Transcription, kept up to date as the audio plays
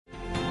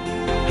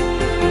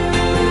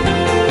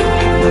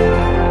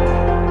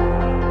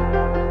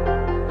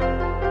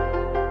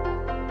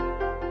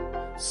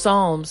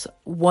Psalms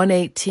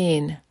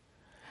 118,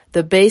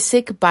 the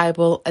Basic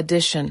Bible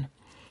Edition.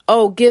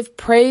 Oh, give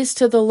praise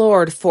to the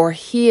Lord, for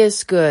he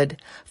is good,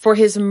 for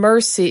his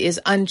mercy is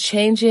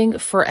unchanging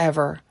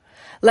forever.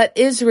 Let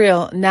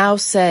Israel now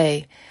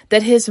say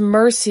that his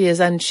mercy is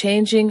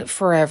unchanging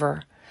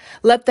forever.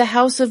 Let the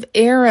house of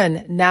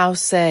Aaron now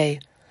say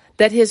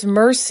that his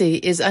mercy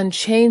is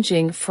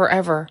unchanging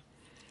forever.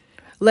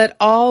 Let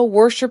all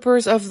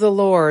worshipers of the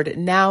Lord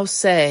now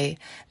say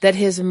that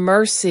his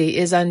mercy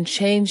is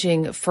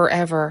unchanging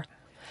forever.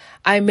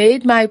 I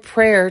made my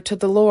prayer to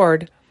the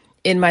Lord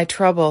in my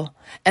trouble,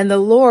 and the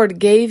Lord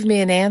gave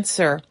me an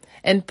answer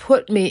and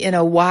put me in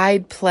a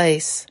wide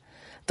place.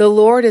 The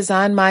Lord is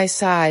on my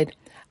side.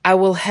 I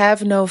will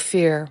have no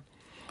fear.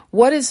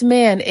 What is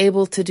man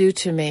able to do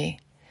to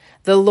me?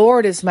 The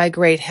Lord is my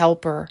great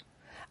helper.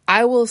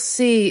 I will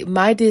see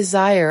my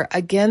desire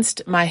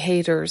against my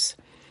haters.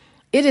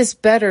 It is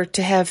better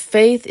to have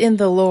faith in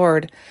the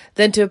Lord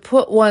than to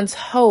put one's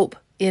hope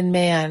in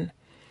man.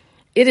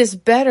 It is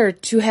better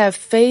to have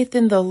faith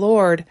in the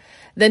Lord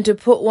than to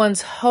put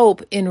one's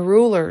hope in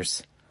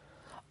rulers.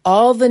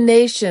 All the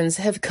nations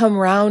have come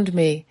round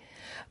me,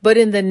 but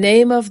in the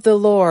name of the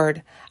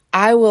Lord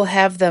I will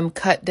have them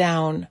cut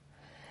down.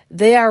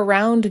 They are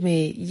round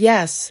me,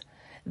 yes,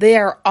 they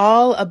are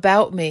all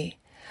about me,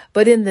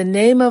 but in the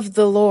name of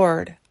the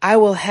Lord I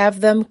will have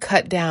them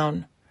cut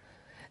down.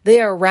 They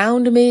are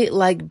round me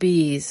like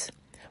bees,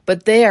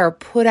 but they are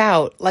put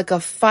out like a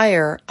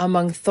fire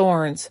among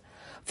thorns.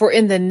 For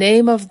in the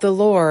name of the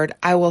Lord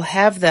I will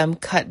have them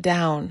cut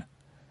down.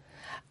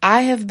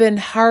 I have been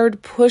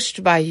hard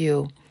pushed by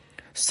you,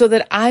 so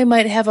that I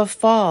might have a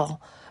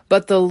fall,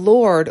 but the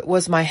Lord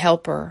was my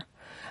helper.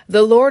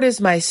 The Lord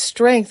is my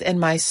strength and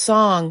my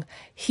song.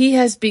 He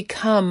has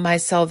become my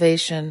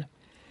salvation.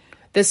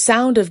 The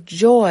sound of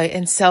joy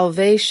and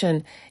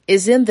salvation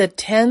is in the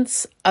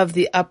tents of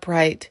the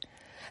upright.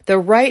 The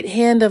right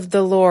hand of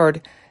the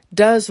Lord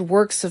does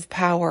works of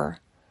power.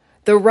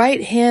 The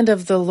right hand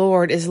of the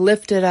Lord is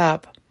lifted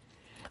up.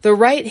 The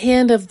right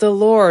hand of the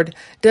Lord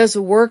does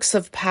works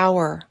of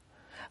power.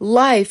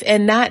 Life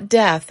and not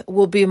death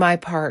will be my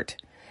part,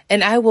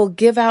 and I will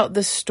give out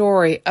the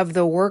story of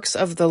the works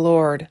of the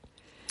Lord.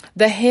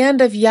 The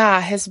hand of Yah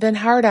has been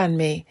hard on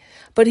me,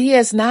 but he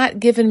has not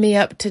given me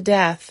up to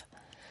death.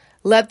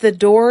 Let the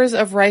doors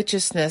of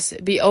righteousness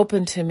be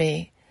open to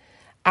me.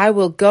 I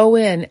will go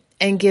in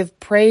and give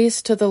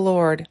praise to the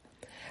Lord.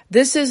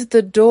 This is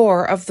the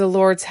door of the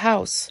Lord's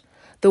house.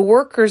 The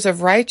workers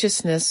of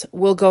righteousness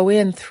will go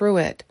in through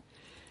it.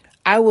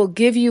 I will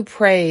give you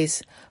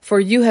praise, for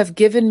you have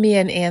given me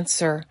an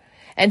answer,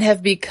 and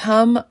have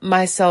become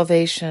my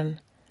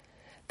salvation.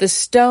 The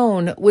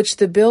stone which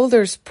the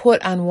builders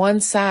put on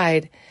one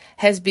side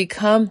has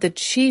become the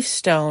chief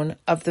stone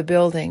of the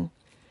building.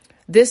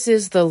 This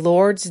is the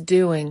Lord's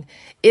doing.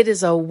 It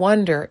is a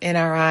wonder in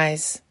our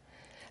eyes.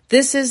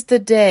 This is the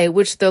day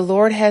which the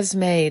Lord has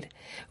made.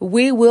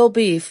 We will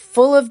be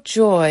full of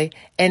joy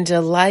and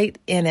delight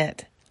in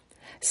it.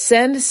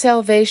 Send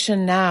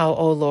salvation now,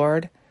 O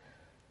Lord.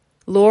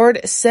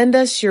 Lord, send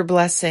us your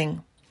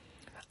blessing.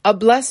 A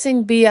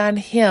blessing be on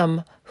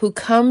him who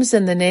comes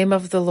in the name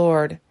of the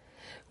Lord.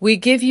 We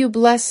give you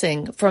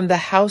blessing from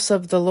the house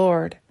of the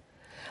Lord.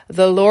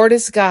 The Lord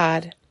is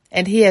God,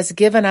 and he has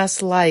given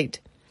us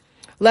light.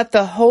 Let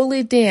the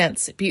holy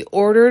dance be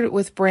ordered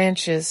with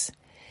branches,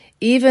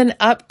 even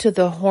up to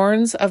the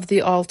horns of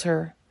the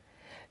altar.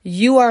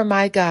 You are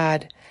my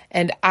God,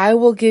 and I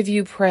will give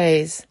you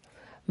praise.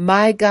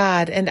 My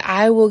God, and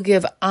I will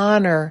give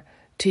honor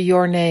to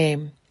your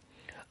name.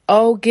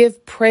 Oh,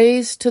 give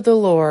praise to the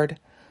Lord,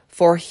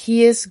 for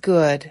he is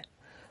good,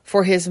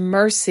 for his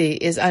mercy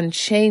is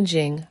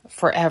unchanging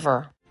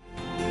forever.